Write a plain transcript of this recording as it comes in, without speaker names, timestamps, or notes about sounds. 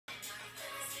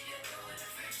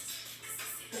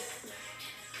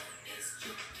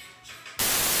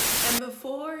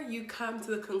you come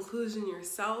to the conclusion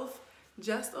yourself,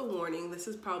 just a warning, this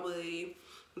is probably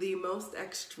the most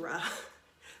extra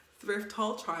thrift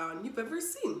haul try on you've ever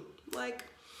seen. Like,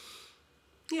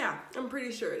 yeah, I'm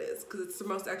pretty sure it is because it's the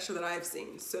most extra that I've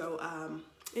seen. So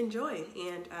enjoy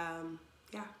and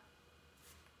yeah.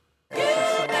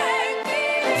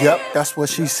 Yep, that's what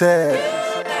she said.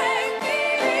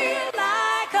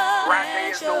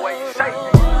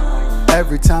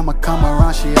 Every time I come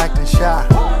around, she acting shy.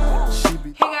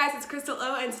 Hey guys, it's Crystal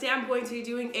O, and today I'm going to be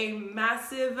doing a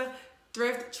massive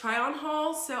thrift try-on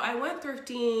haul. So I went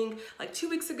thrifting like 2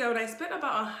 weeks ago, and I spent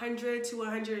about $100 to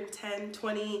 $110,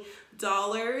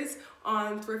 $20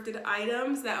 on thrifted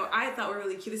items that I thought were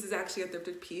really cute. This is actually a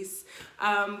thrifted piece.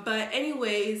 But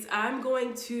anyways, I'm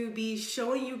going to be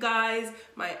showing you guys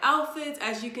my outfits.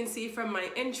 As you can see from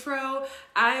my intro,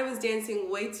 I was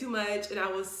dancing way too much and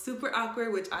I was super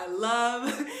awkward, which I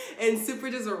love, and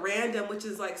super just random, which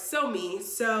is like so me.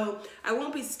 So I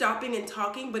won't be stopping and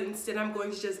talking, but instead I'm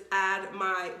going to just add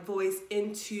my voice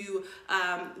into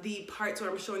the parts where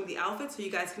I'm showing the outfit so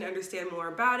you guys can understand more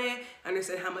about it,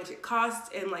 understand how much it costs,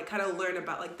 and like kind of learn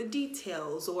about like the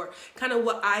details or kind of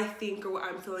what I think or what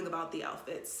I'm feeling about the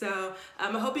outfit. So I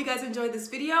hope you guys enjoyed this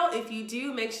video. If you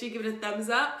do, make sure you give it a thumbs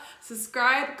up,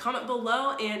 subscribe, comment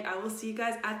below, and I will see you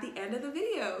guys at the end of the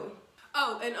video.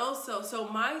 Oh, and also, so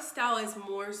my style is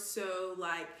more so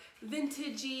like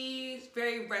vintagey,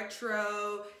 very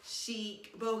retro,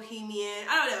 chic, bohemian.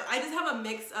 I don't know. I just have a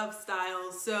mix of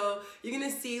styles. So you're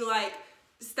gonna see like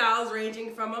styles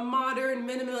ranging from a modern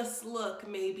minimalist look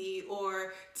maybe,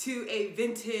 or to a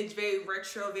vintage, very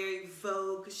retro, very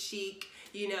Vogue, chic,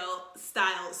 you know,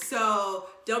 style. So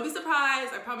don't be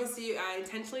surprised. I promise you, I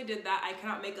intentionally did that. I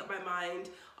cannot make up my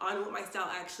mind on what my style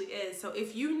actually is. So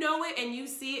if you know it and you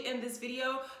see it in this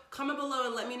video, comment below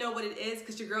and let me know what it is,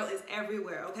 because your girl is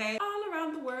everywhere, okay? All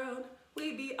around the world.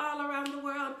 We be all around the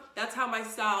world. That's how my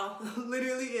style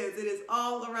literally is. It is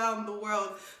all around the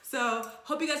world. So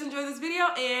hope you guys enjoy this video,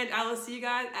 and I will see you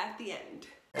guys at the end.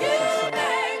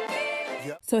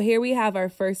 So here we have our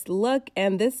first look,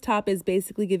 and this top is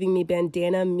basically giving me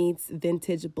bandana meets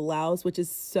vintage blouse, which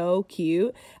is so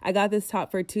cute. I got this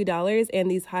top for $2 and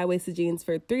these high-waisted jeans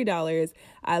for $3.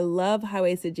 I love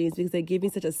high-waisted jeans because they give me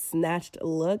such a snatched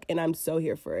look, and I'm so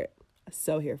here for it.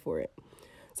 So here for it.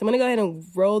 So I'm going to go ahead and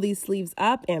roll these sleeves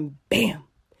up, and bam!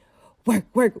 Work,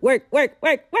 work, work, work,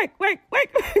 work, work, work, work,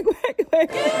 work, work,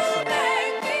 work.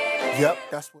 Yep,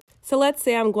 that's what. So let's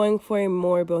say I'm going for a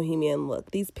more bohemian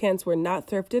look. These pants were not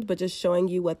thrifted, but just showing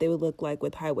you what they would look like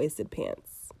with high-waisted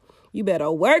pants. You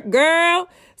better work, girl.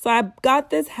 So I got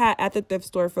this hat at the thrift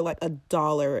store for like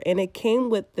 $1, and it came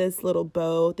with this little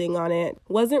bow thing on it.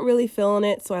 Wasn't really feeling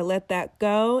it, so I let that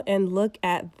go, and look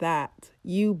at that.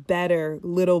 You better,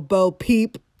 little Bo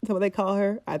Peep. That's what they call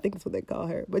her. I think that's what they call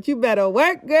her. But you better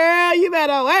work, girl. You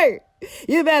better work.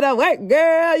 You better work,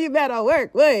 girl. You better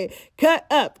work. Wait. Cut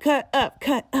up, cut up,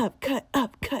 cut up, cut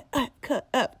up, cut up, cut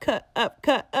up, cut up,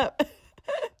 cut up.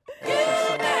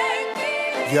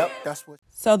 Yep, that's what.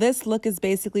 So this look is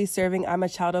basically serving I'm a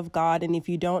child of God, and if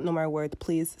you don't know my worth,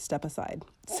 please step aside.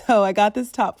 So I got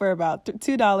this top for about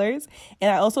 $2,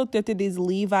 and I also thrifted these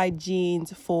Levi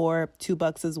jeans for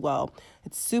 $2 as well.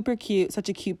 It's super cute, such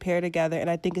a cute pair together, and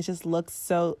I think it just looks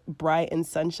so bright and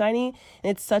sunshiny,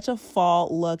 and it's such a fall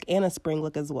look and a spring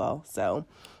look as well. So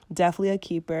definitely a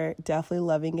keeper, definitely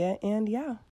loving it, and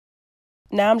yeah.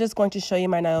 Now I'm just going to show you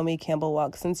my Naomi Campbell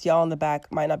walk, since y'all in the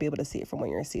back might not be able to see it from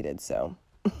when you're seated, so.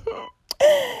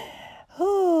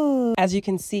 As you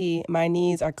can see, my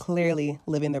knees are clearly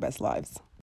living their best lives.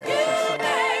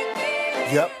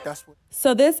 Yep, that's what.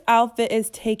 So this outfit is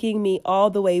taking me all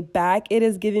the way back. It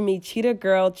is giving me cheetah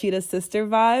girl, cheetah sister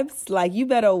vibes. Like, you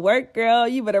better work, girl.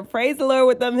 You better praise the Lord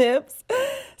with them hips.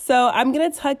 So I'm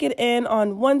going to tuck it in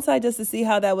on one side just to see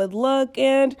how that would look.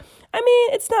 And I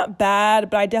mean, it's not bad,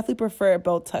 but I definitely prefer it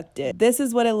both tucked in. This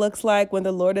is what it looks like when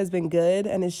the Lord has been good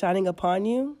and is shining upon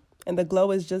you, and the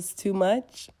glow is just too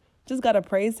much. Just got to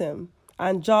praise him.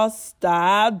 And just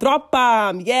drop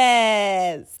them.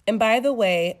 Yes. And by the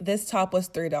way, this top was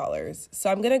 $3. So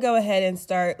I'm going to go ahead and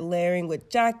start layering with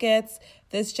jackets.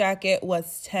 This jacket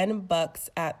was $10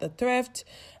 at the thrift.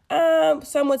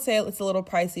 Some would say it's a little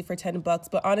pricey for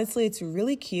 $10, but honestly, it's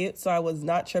really cute. So I was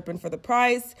not tripping for the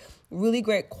price. Really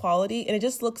great quality, and it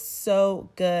just looks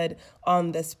so good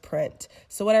on this print.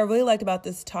 So what I really liked about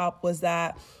this top was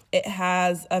that It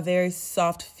has a very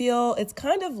soft feel. It's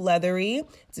kind of leathery.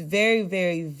 It's very,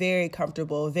 very, very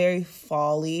comfortable, very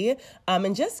fall-y,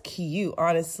 and just cute,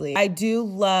 honestly. I do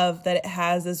love that it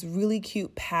has this really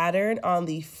cute pattern on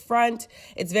the front.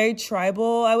 It's very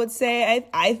tribal, I would say,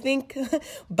 I think,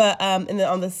 but and then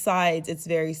on the sides, it's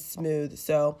very smooth.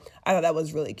 So I thought that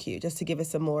was really cute, just to give it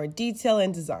some more detail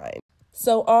and design.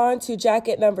 So on to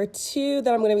jacket number 2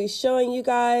 that I'm going to be showing you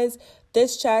guys.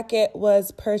 This jacket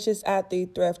was purchased at the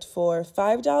thrift for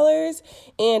 $5,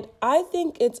 and I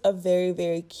think it's a very,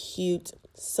 very cute,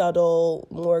 subtle,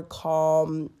 more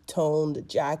calm toned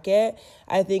jacket.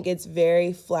 I think it's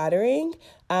very flattering.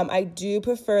 I do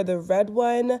prefer the red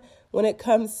one when it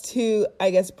comes to,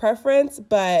 I guess, preference,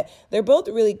 but they're both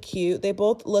really cute. They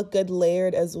both look good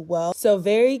layered as well. So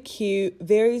very cute,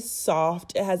 very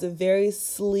soft. It has a very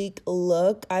sleek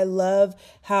look. I love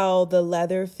how the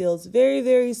leather feels very,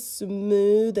 very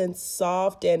smooth and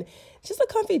soft, and just a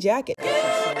comfy jacket.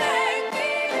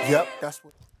 Yep, that's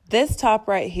what. This top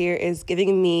right here is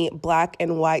giving me black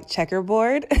and white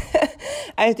checkerboard.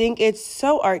 I think it's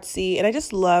so artsy, and I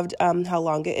just loved how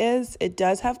long it is. It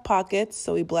does have pockets,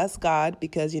 so we bless God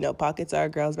because, you know, pockets are a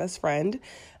girl's best friend.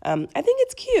 I think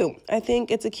it's cute. I think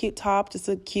it's a cute top, just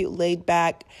a cute laid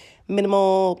back,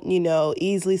 minimal, you know,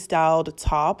 easily styled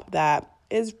top that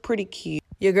is pretty cute.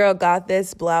 Your girl got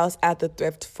this blouse at the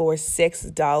thrift for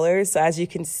 $6. So as you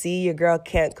can see, your girl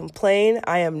can't complain.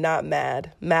 I am not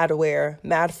mad. Mad where?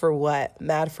 Mad for what?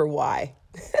 Mad for why?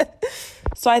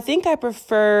 So I think I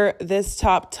prefer this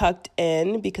top tucked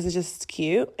in because it's just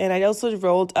cute. And I also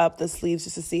rolled up the sleeves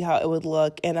just to see how it would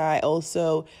look. And I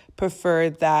also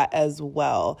prefer that as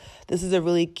well. This is a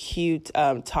really cute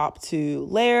top to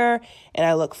layer. And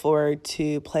I look forward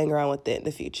to playing around with it in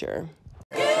the future.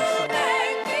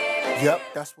 Yep,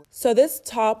 that's what. So this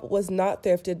top was not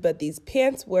thrifted, but these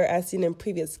pants were, as seen in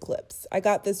previous clips. I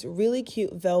got this really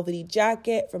cute velvety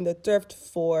jacket from the thrift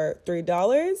for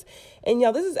 $3. And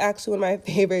y'all, this is actually one of my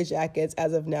favorite jackets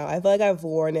as of now. I feel like I've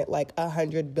worn it like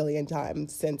 100 billion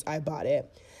times since I bought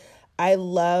it. I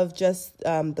love just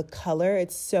the color.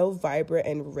 It's so vibrant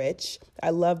and rich. I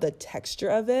love the texture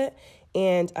of it.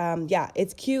 And yeah,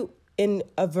 it's cute in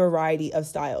a variety of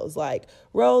styles, like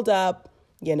rolled up,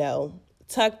 you know,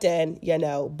 tucked in, you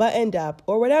know, buttoned up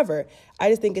or whatever. I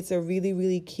just think it's a really,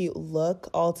 really cute look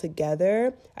all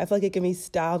together. I feel like it can be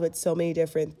styled with so many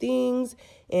different things.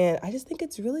 And I just think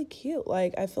it's really cute.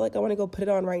 Like, I feel like I want to go put it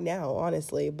on right now,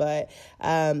 honestly. But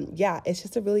yeah, it's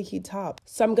just a really cute top.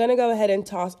 So I'm going to go ahead and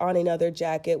toss on another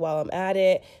jacket while I'm at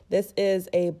it. This is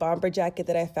a bomber jacket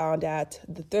that I found at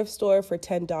the thrift store for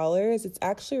 $10. It's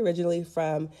actually originally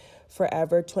from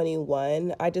Forever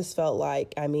 21. I just felt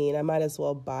like, I mean, I might as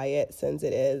well buy it since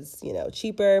it is, you know,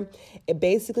 cheaper. It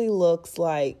basically looks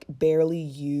like barely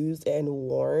used and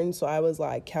worn. So I was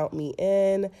like, count me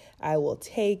in. I will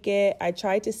take it. I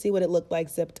tried to see what it looked like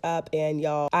zipped up, and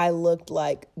y'all, I looked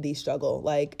like the struggle.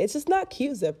 Like, it's just not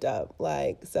cute zipped up.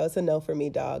 Like, so it's a no for me,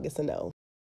 dog. It's a no.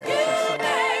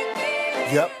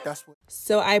 Yep, that's what.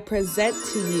 So I present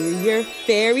to you your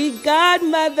fairy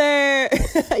godmother.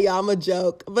 Y'all, I'm a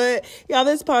joke. But y'all,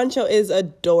 this poncho is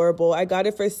adorable. I got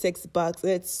it for $6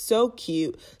 and it's so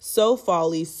cute, so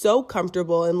fall-y, so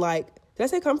comfortable, and like, did I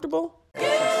say comfortable?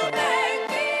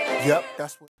 Yep,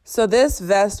 that's what. So this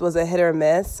vest was a hit or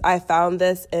miss. I found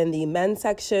this in the men's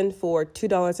section for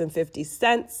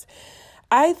 $2.50.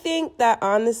 I think that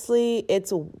honestly,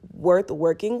 it's worth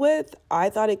working with. I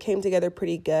thought it came together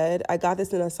pretty good. I got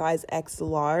this in a size X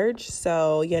large.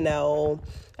 So, you know,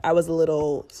 I was a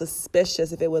little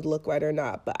suspicious if it would look right or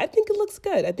not. But I think it looks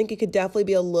good. I think it could definitely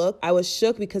be a look. I was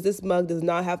shook because this mug does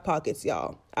not have pockets,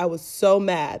 y'all. I was so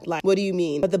mad. Like, what do you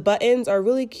mean? But the buttons are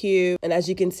really cute. And as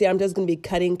you can see, I'm just going to be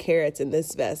cutting carrots in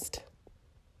this vest.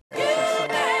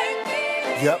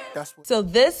 Yep, that's what. So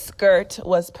this skirt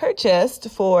was purchased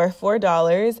for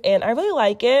 $4 and I really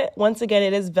like it. Once again,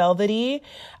 it is velvety.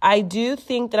 I do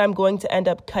think that I'm going to end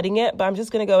up cutting it, but I'm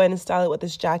just going to go ahead and style it with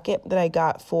this jacket that I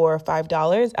got for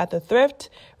 $5 at the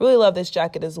thrift. Really love this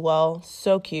jacket as well.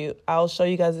 So cute. I'll show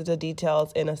you guys the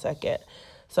details in a second.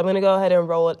 So I'm going to go ahead and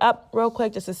roll it up real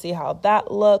quick just to see how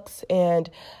that looks. And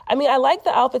I mean, I like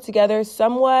the outfit together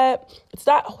somewhat. It's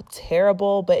not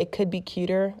terrible, but it could be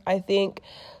cuter, I think.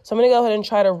 So I'm going to go ahead and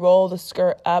try to roll the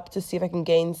skirt up to see if I can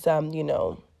gain some, you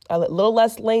know, a little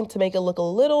less length to make it look a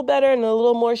little better and a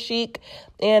little more chic.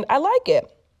 And I like it.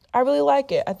 I really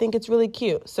like it. I think it's really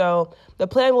cute. So the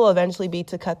plan will eventually be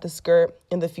to cut the skirt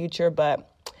in the future,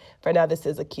 but for now, this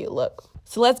is a cute look.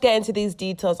 So let's get into these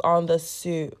details on the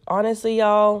suit. Honestly,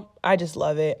 y'all, I just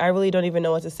love it. I really don't even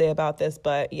know what to say about this,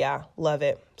 but yeah, love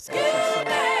it.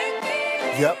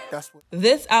 Yep, Yep, that's what.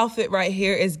 This outfit right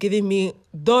here is giving me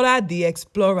Dora the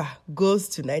Explorer goes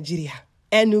to Nigeria.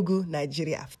 Enugu,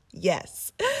 Nigeria.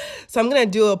 Yes. So I'm going to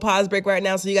do a pause break right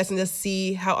now so you guys can just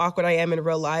see how awkward I am in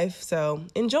real life. So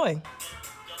enjoy.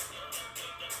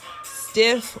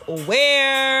 Stiff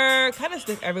wear. Kind of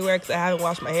stiff everywhere because I haven't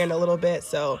washed my hair in a little bit.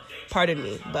 So pardon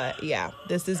me. But yeah,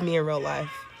 this is me in real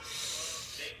life.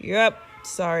 Yep.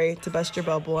 Sorry to bust your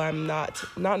bubble. I'm not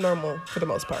normal for the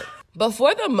most part. But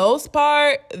for the most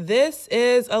part, this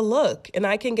is a look, and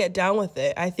I can get down with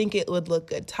it. I think it would look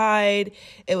good tied.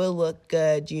 It would look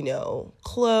good, you know,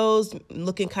 closed,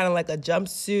 looking kind of like a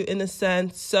jumpsuit in a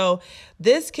sense. So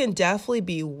this can definitely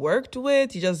be worked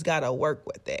with. You just got to work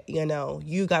with it, you know.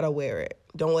 You got to wear it.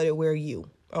 Don't let it wear you.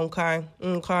 Okay?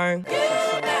 Okay?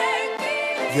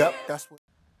 Yep, that's what.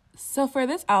 So for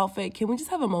this outfit, can we just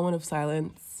have a moment of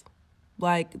silence?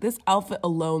 Like, this outfit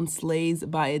alone slays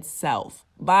by itself.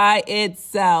 By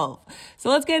itself. So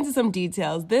let's get into some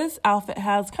details. This outfit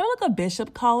has kind of like a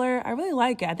bishop collar. I really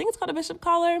like it. I think it's called a bishop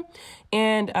collar.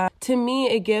 And to me,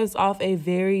 it gives off a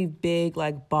very big,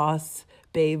 like, boss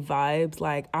babe vibes.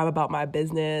 Like, I'm about my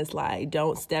business. Like,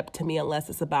 don't step to me unless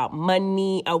it's about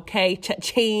money. Okay,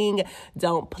 cha-ching.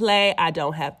 Don't play. I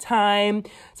don't have time.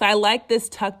 So I like this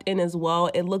tucked in as well.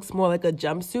 It looks more like a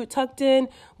jumpsuit tucked in,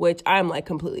 which I'm like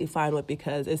completely fine with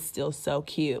because it's still so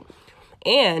cute.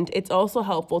 And it's also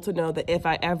helpful to know that if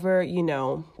I ever, you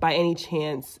know, by any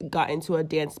chance got into a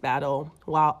dance battle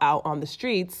while out on the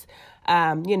streets,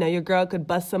 you know, your girl could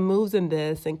bust some moves in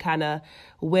this and kind of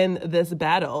win this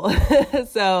battle.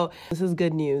 So this is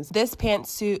good news. This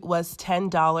pantsuit was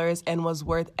 $10 and was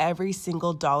worth every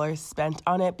single dollar spent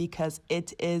on it because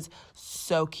it is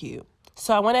so cute.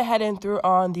 So I went ahead and threw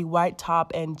on the white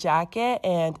top and jacket,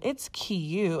 and it's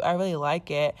cute. I really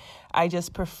like it. I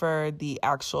just prefer the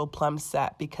actual plum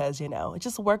set because, you know, it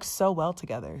just works so well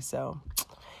together. So,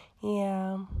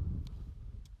 yeah.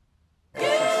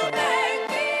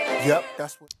 Yep,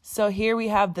 that's what. So here we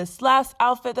have this last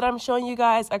outfit that I'm showing you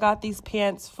guys. I got these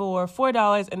pants for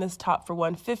 $4 and this top for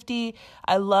 $1.50.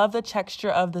 I love the texture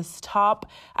of this top.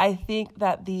 I think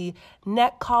that the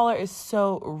neck collar is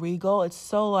so regal. It's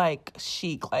so like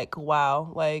chic, like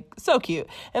wow, like so cute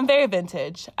and very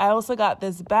vintage. I also got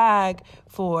this bag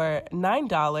for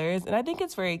 $9 and I think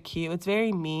it's very cute. It's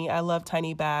very me. I love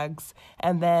tiny bags.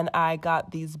 And then I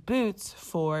got these boots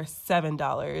for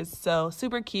 $7. So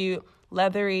super cute.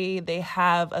 Leathery. They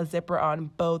have a zipper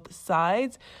on both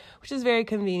sides, which is very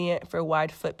convenient for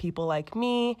wide foot people like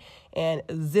me. And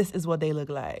this is what they look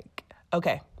like.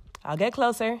 Okay, I'll get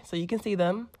closer so you can see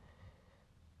them.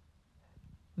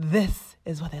 This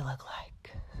is what they look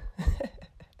like.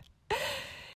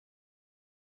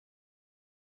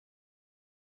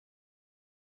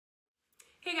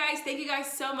 Hey guys, thank you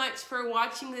guys so much for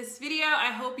watching this video.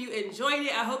 I hope you enjoyed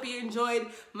it. I hope you enjoyed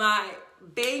my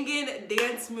banging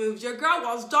dance moves. Your girl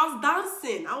was just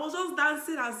dancing. I was just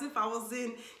dancing as if I was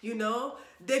in, you know,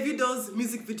 Davido's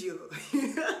music video.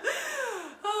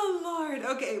 Oh Lord.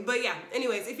 Okay, but yeah,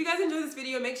 anyways, if you guys enjoyed this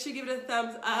video, make sure you give it a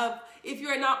thumbs up. If you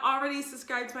are not already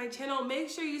subscribed to my channel, make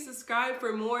sure you subscribe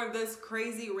for more of this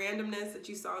crazy randomness that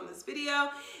you saw in this video.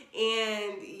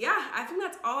 And yeah, I think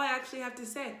that's all I actually have to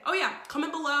say. Oh yeah,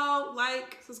 comment below,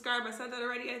 like, subscribe. I said that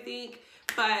already, I think.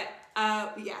 But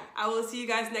yeah, I will see you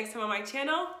guys next time on my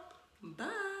channel. Bye.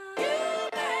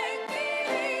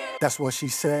 That's what she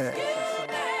said.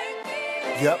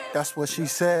 Yep, that's what she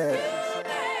said.